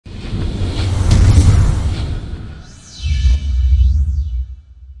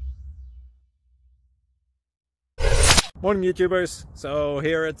Morning YouTubers. So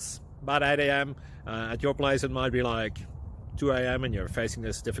here it's about 8 a.m. At your place it might be like 2 a.m. and you're facing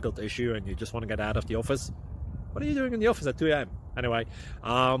this difficult issue and you just want to get out of the office. What are you doing in the office at 2 a.m.? Anyway,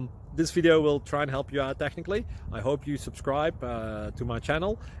 this video will try and help you out technically. I hope you subscribe to my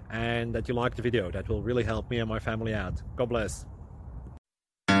channel and that you like the video. That will really help me and my family out. God bless.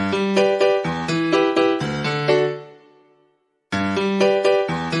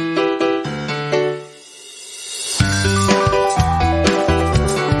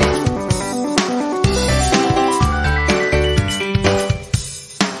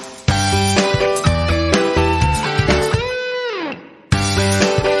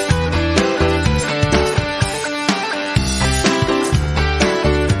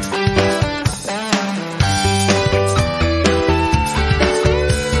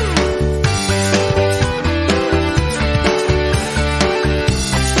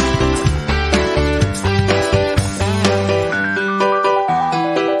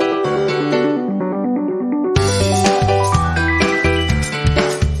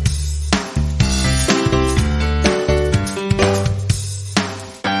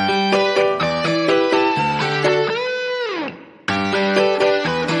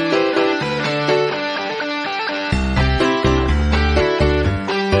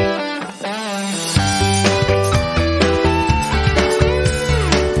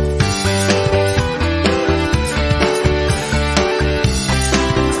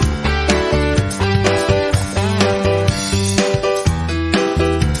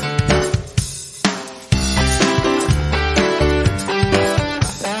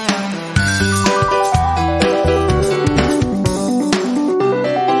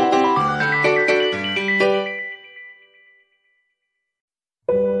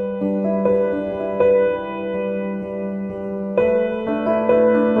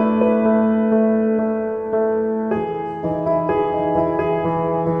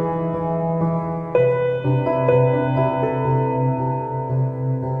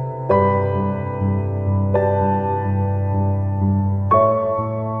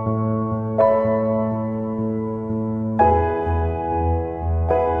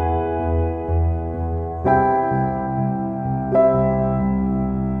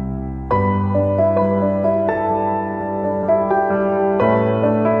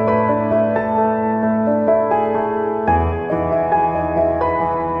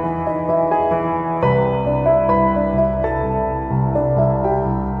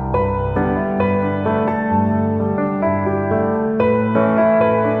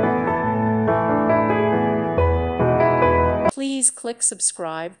 Please click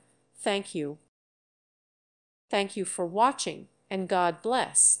subscribe. Thank you. Thank you for watching, and God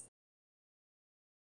bless.